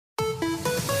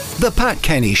The Pat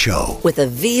Kenny Show with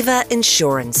Aviva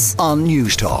Insurance on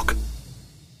News Talk.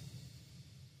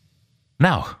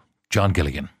 Now, John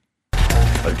Gilligan.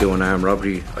 I do an armed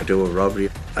robbery, I do a robbery.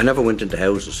 I never went into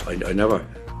houses, I never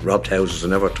robbed houses, I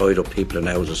never tied up people in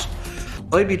houses.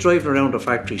 I'd be driving around the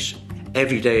factories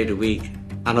every day of the week,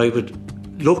 and I would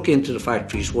look into the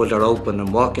factories while they're open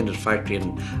and walk into the factory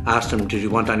and ask them, did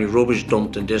you want any rubbish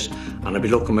dumped in this? And I'd be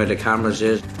looking where the cameras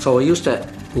is. So I used to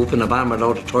open a van with a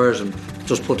load of tyres and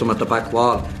just put them at the back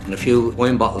wall and a few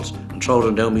wine bottles and throw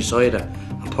them down beside it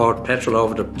and pour petrol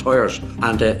over the tyres.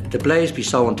 And the blaze be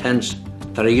so intense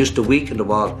that I used to weaken the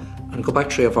wall, and go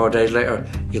back 3 or 4 days later,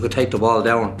 you could take the wall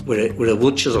down with a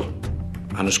wood chisel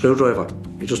and a screwdriver.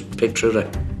 You just pick through the...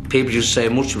 People used to say,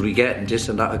 much will we get and this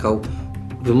and that. I go,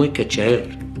 we might get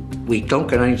jailed. We don't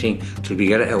get anything till we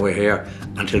get it over here,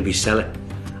 until we sell it.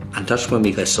 And that's when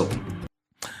we get something.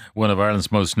 One of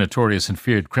Ireland's most notorious and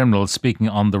feared criminals speaking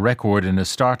on the record in a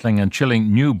startling and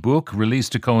chilling new book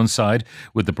released to coincide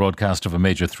with the broadcast of a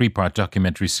major 3-part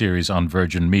documentary series on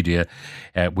Virgin Media,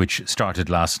 which started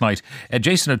last night.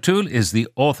 Jason O'Toole is the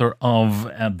author of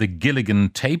the Gilligan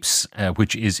Tapes,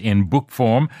 which is in book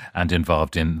form and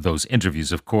involved in those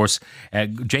interviews, of course.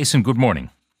 Jason, good morning.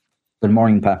 Good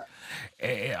morning, Pat.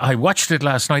 I watched it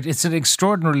last night. It's an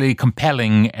extraordinarily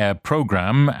compelling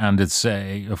programme, and it's,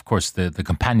 of course, the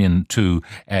companion to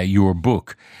your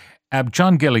book.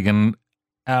 John Gilligan,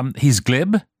 he's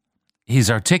glib, he's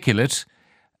articulate,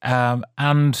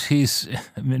 and he's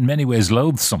in many ways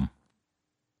loathsome.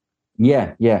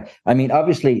 Yeah. I mean,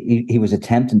 obviously, he was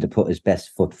attempting to put his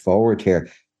best foot forward here,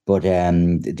 but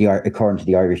according to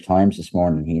the Irish Times this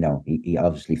morning, he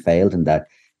obviously failed in that.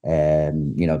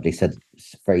 They said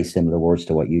very similar words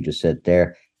to what you just said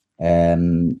there.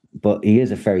 But he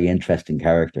is a very interesting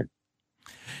character.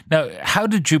 Now, how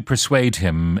did you persuade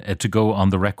him to go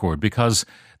on the record? Because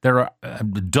there are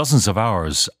dozens of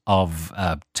hours of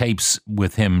tapes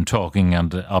with him talking,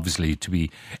 and obviously to be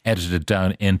edited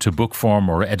down into book form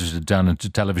or edited down into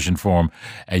television form,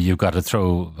 you've got to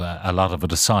throw a lot of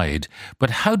it aside.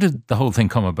 But how did the whole thing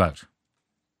come about?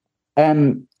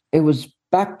 It was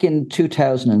back in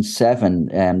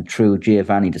 2007, through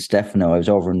Giovanni Di Stefano. I was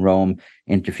over in Rome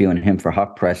interviewing him for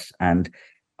Hot Press, and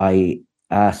I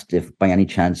asked if by any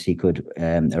chance he could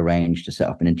arrange to set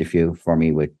up an interview for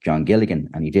me with John Gilligan,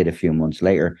 and he did a few months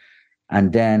later.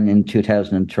 And then in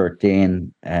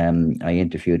 2013, I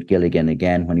interviewed Gilligan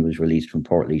again when he was released from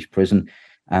Portlaoise prison,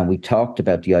 and we talked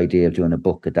about the idea of doing a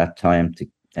book at that time.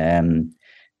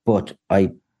 But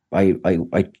I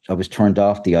was turned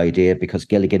off the idea because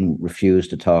Gilligan refused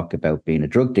to talk about being a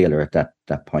drug dealer at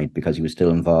that point, because he was still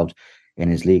involved in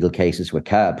his legal cases with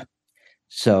CAB.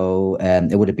 So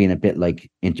it would have been a bit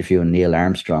like interviewing Neil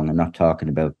Armstrong and not talking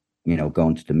about,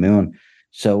 going to the moon.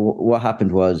 So what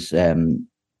happened was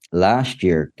last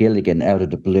year, Gilligan, out of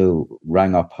the blue,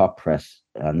 rang up Hot Press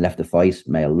and left a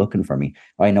voicemail looking for me.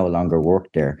 I no longer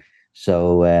worked there.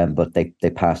 So, but they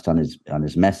passed on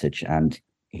his message, and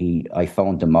I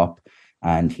phoned him up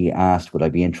and he asked would I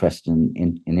be interested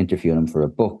in interviewing him for a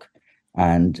book.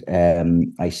 And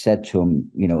I said to him,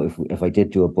 if I did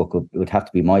do a book, it would have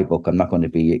to be my book. I'm not going to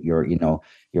be your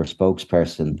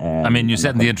spokesperson. I mean, you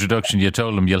said in the introduction, you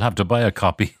told him you'll have to buy a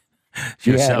copy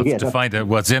yourself to find out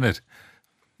what's in it.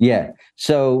 Yeah.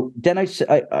 So then I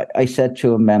said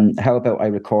to him, how about I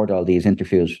record all these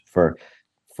interviews for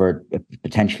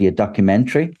potentially a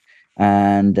documentary?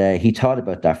 And he thought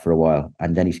about that for a while,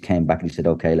 and then he came back and he said,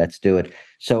 okay, let's do it.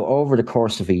 So over the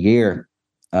course of a year,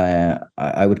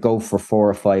 I would go for 4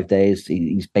 or 5 days.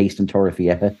 He's based in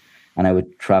Torrevieja, and I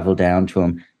would travel down to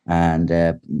him and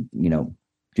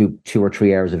do 2 or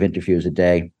 3 hours of interviews a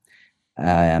day.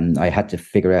 I had to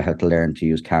figure out how to learn to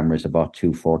use cameras. I bought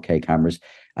 2 4K cameras,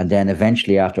 and then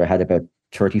eventually, after I had about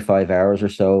 35 hours or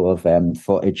so of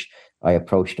footage, I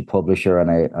approached the publisher,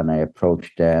 and I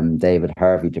approached David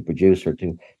Harvey, the producer,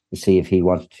 to see if he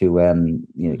wanted to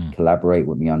collaborate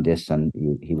with me on this, and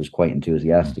he was quite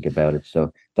enthusiastic about it.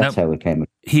 So that's how it came.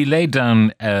 He laid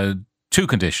down 2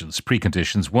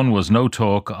 preconditions. One was no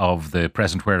talk of the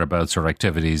present whereabouts or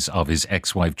activities of his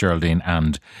ex-wife Geraldine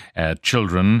and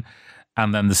children.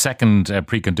 And then the second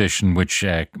precondition, which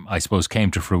I suppose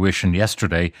came to fruition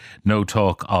yesterday, no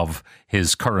talk of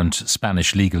his current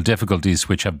Spanish legal difficulties,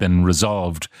 which have been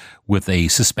resolved with a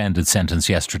suspended sentence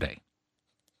yesterday.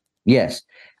 Yes,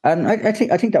 and I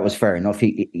think that was fair enough.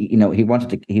 He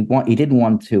didn't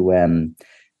want to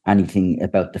anything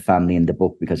about the family in the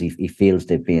book because he feels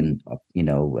they've been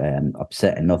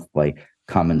upset enough by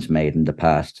comments made in the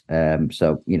past.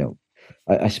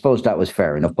 I suppose that was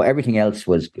fair enough, but everything else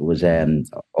was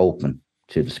open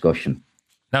to discussion.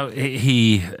 Now,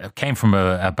 he came from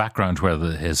a background where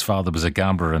his father was a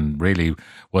gambler and really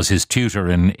was his tutor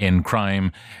in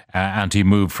crime, and he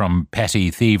moved from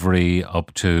petty thievery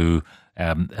up to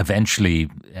eventually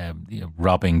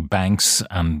robbing banks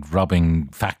and robbing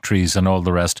factories and all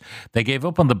the rest. They gave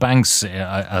up on the banks,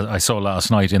 I saw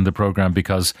last night in the programme,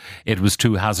 because it was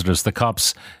too hazardous. The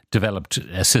cops developed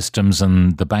systems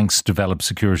and the banks developed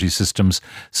security systems.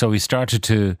 So he started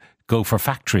to go for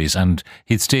factories, and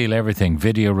he'd steal everything: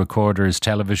 video recorders,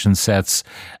 television sets,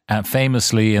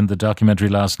 famously in the documentary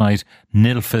last night,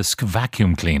 Nilfisk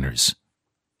vacuum cleaners.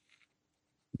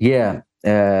 Yeah,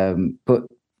 but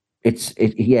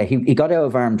he got out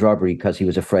of armed robbery because he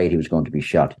was afraid he was going to be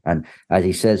shot. And as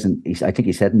he says, I think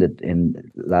he said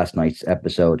in last night's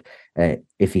episode,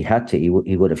 if he had to, he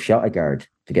would have shot a guard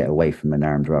to get away from an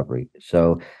armed robbery.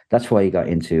 So that's why he got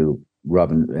into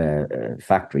robbing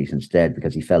factories instead,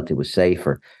 because he felt it was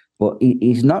safer. But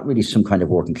he's not really some kind of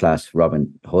working class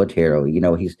Robin Hood hero.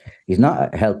 He's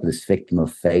not a helpless victim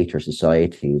of fate or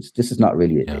society. This is not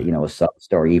really a sob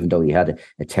story. Even though he had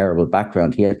a terrible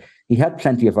background, he had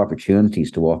plenty of opportunities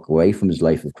to walk away from his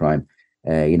life of crime.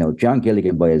 John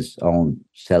Gilligan, by his own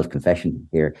self-confession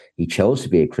here, he chose to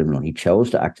be a criminal. He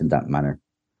chose to act in that manner.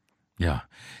 Yeah.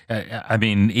 I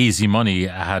mean, Easy Money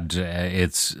had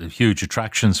its huge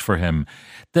attractions for him.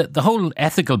 The whole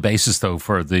ethical basis, though,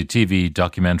 for the TV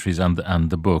documentaries and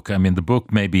the book, I mean, the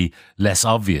book may be less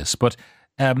obvious, but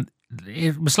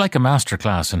it was like a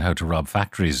masterclass in how to rob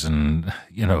factories and,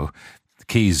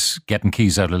 getting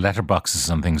keys out of letterboxes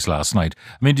and things last night.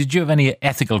 I mean, did you have any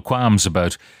ethical qualms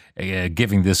about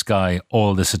giving this guy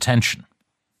all this attention?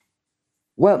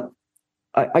 Well,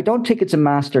 I don't think it's a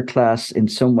masterclass in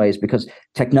some ways, because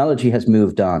technology has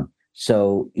moved on.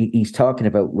 So he's talking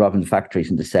about robbing factories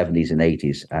in the 70s and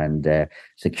 80s, and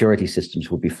security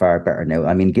systems would be far better now.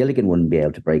 I mean, Gilligan wouldn't be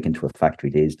able to break into a factory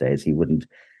these days. He wouldn't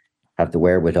have the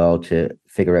wherewithal to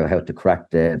figure out how to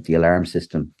crack the alarm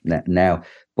system now.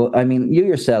 But I mean, you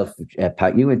yourself,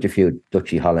 Pat, you interviewed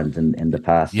Dutchy Holland in the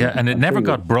past. Yeah, and it never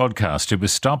got broadcast. It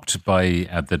was stopped by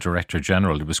the Director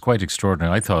General. It was quite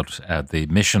extraordinary. I thought the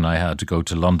mission I had to go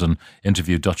to London,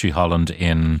 interview Dutchy Holland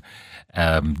in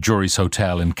Jury's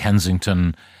Hotel in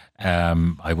Kensington.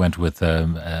 I went with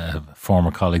a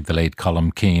former colleague, the late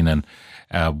Colm Keane,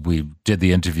 and we did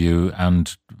the interview.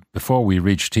 And before we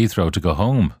reached Heathrow to go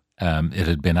home, it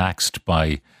had been axed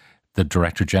by the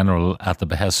Director General at the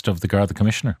behest of the Garda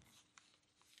Commissioner.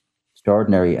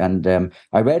 Extraordinary. And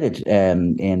I read it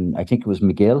in, I think it was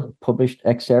McGill, published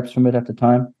excerpts from it at the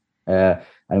time. And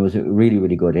it was a really,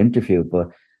 really good interview. But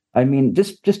I mean,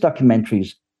 this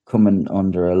documentary's coming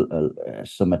under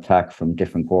some attack from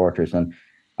different quarters. And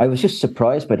I was just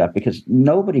surprised by that, because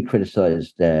nobody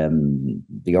criticised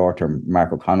the author,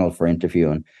 Mark O'Connell, for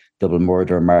interviewing double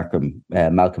murderer Malcolm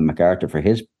MacArthur for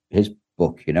his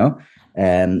book,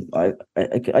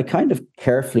 I kind of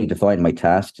carefully defined my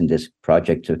tasks in this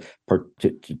project for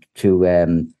it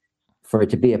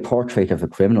to be a portrait of a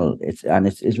criminal.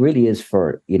 It really is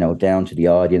for down to the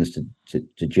audience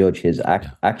to judge his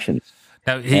actions.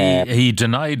 Now he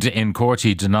denied in court.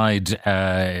 He denied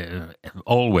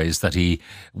always that he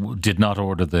did not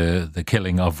order the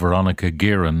killing of Veronica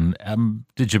Guerin.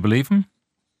 Did you believe him?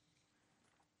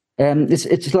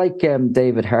 It's like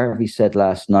David Harvey said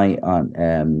last night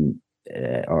on,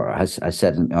 or has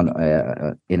said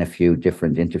in a few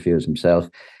different interviews himself,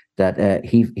 that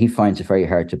he finds it very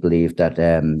hard to believe that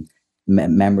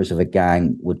members of a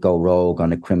gang would go rogue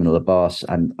on a criminal boss.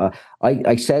 And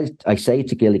I say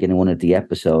to Gilligan in one of the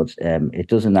episodes, it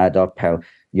doesn't add up how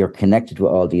you're connected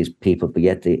with all these people, but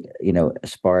yet they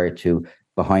aspire to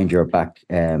behind your back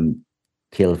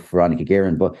kill Veronica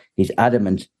Guerin. But he's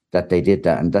adamant that they did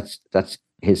that, and that's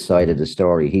his side of the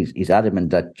story. He's adamant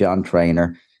that John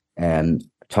Traynor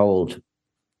told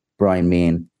Brian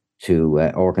Meehan to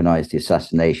organise the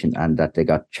assassination, and that they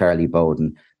got Charlie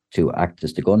Bowden to act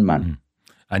as the gunman. Mm.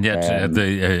 And yet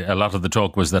a lot of the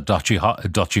talk was that Dutchy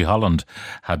Holland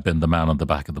had been the man on the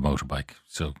back of the motorbike.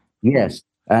 So yes,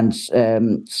 and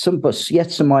some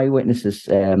eyewitnesses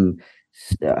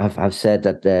have said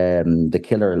that the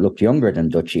killer looked younger than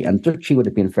Dutchy, and Dutchy would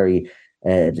have been very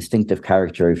distinctive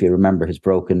character. If you remember his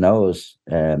broken nose,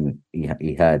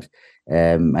 he had,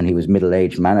 and he was a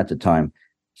middle-aged man at the time.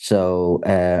 So,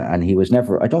 and he was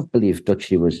never, I don't believe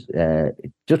Dutchy was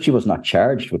not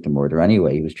charged with the murder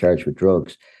anyway. He was charged with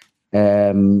drugs.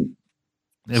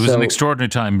 It was an extraordinary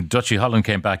time. Dutchy Holland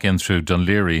came back in through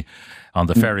Dunleary on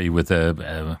the ferry with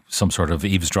some sort of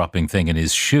eavesdropping thing in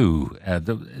his shoe.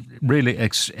 Really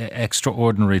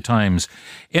extraordinary times.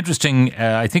 Interesting,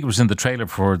 I think it was in the trailer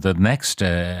for the next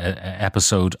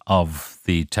episode of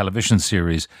the television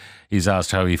series. He's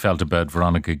asked how he felt about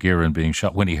Veronica Guerin being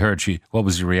shot. When he heard what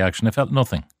was your reaction? I felt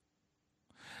nothing.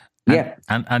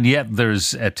 And yet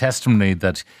there's a testimony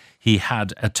that he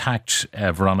had attacked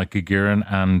Veronica Guerin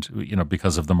and,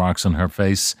 because of the marks on her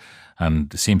face,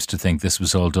 and seems to think this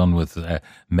was all done with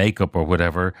makeup or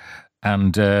whatever.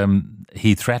 And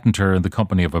he threatened her in the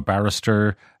company of a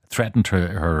barrister, threatened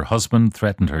her husband,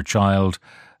 threatened her child.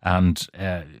 And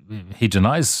he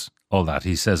denies all that.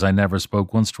 He says, I never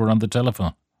spoke once to her on the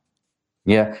telephone.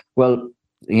 Yeah, well,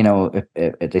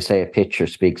 if they say a picture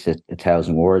speaks a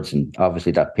 1,000 words, and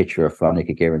obviously that picture of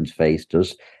Veronica Guerin's face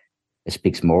it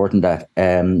speaks more than that.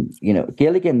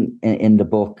 Gilligan in the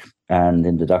book and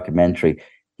in the documentary,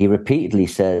 he repeatedly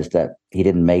says that he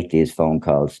didn't make these phone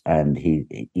calls, and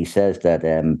he says that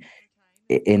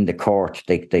in the court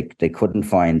they couldn't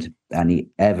find any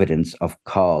evidence of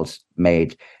calls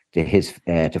made to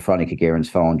Veronica Guerin's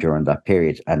phone during that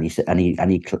period, and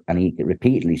he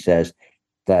repeatedly says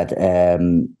that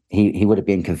he would have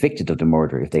been convicted of the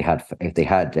murder if they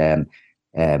had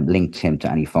linked him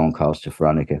to any phone calls to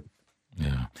Veronica.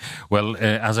 Yeah. Well,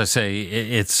 as I say,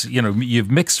 it's,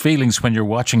 you've mixed feelings when you're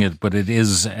watching it, but it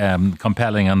is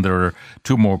compelling, and there are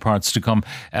 2 more parts to come.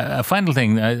 A final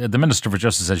thing, the Minister for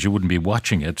Justice says you wouldn't be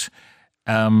watching it.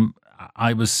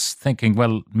 I was thinking,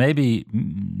 well, maybe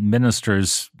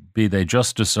ministers, be they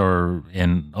justice or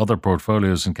in other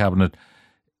portfolios in cabinet,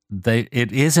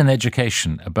 it is an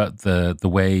education about the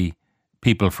way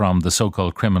people from the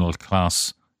so-called criminal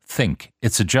class think.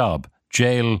 It's a job.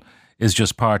 Jail is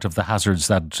just part of the hazards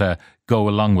that go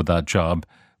along with that job,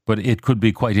 but it could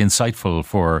be quite insightful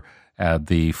for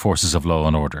the forces of law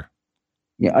and order.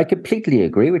 Yeah, I completely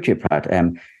agree with you, Pat.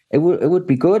 It would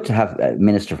be good to have a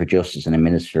Minister for Justice and a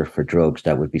Minister for Drugs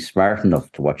that would be smart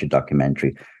enough to watch a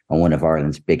documentary on one of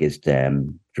Ireland's biggest,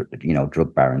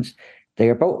 drug barons. They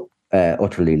are both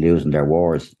utterly losing their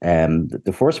wars.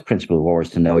 The first principle of war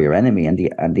is to know your enemy,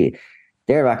 and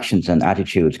their actions and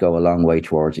attitudes go a long way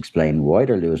towards explaining why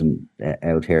they're losing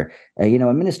out here. A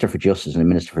Minister for Justice and a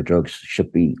Minister for Drugs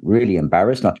should be really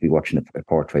embarrassed not to be watching a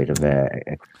portrait of a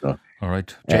criminal. All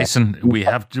right, Jason, we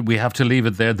have to leave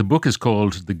it there. The book is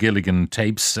called The Gilligan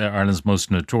Tapes, Ireland's most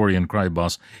notorious crime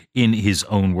boss, in his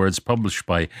own words, published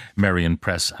by Merrion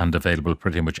Press and available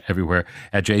pretty much everywhere.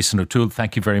 Jason O'Toole,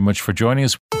 thank you very much for joining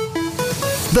us.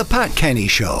 The Pat Kenny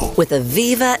Show with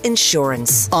Aviva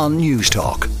Insurance on News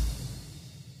Talk.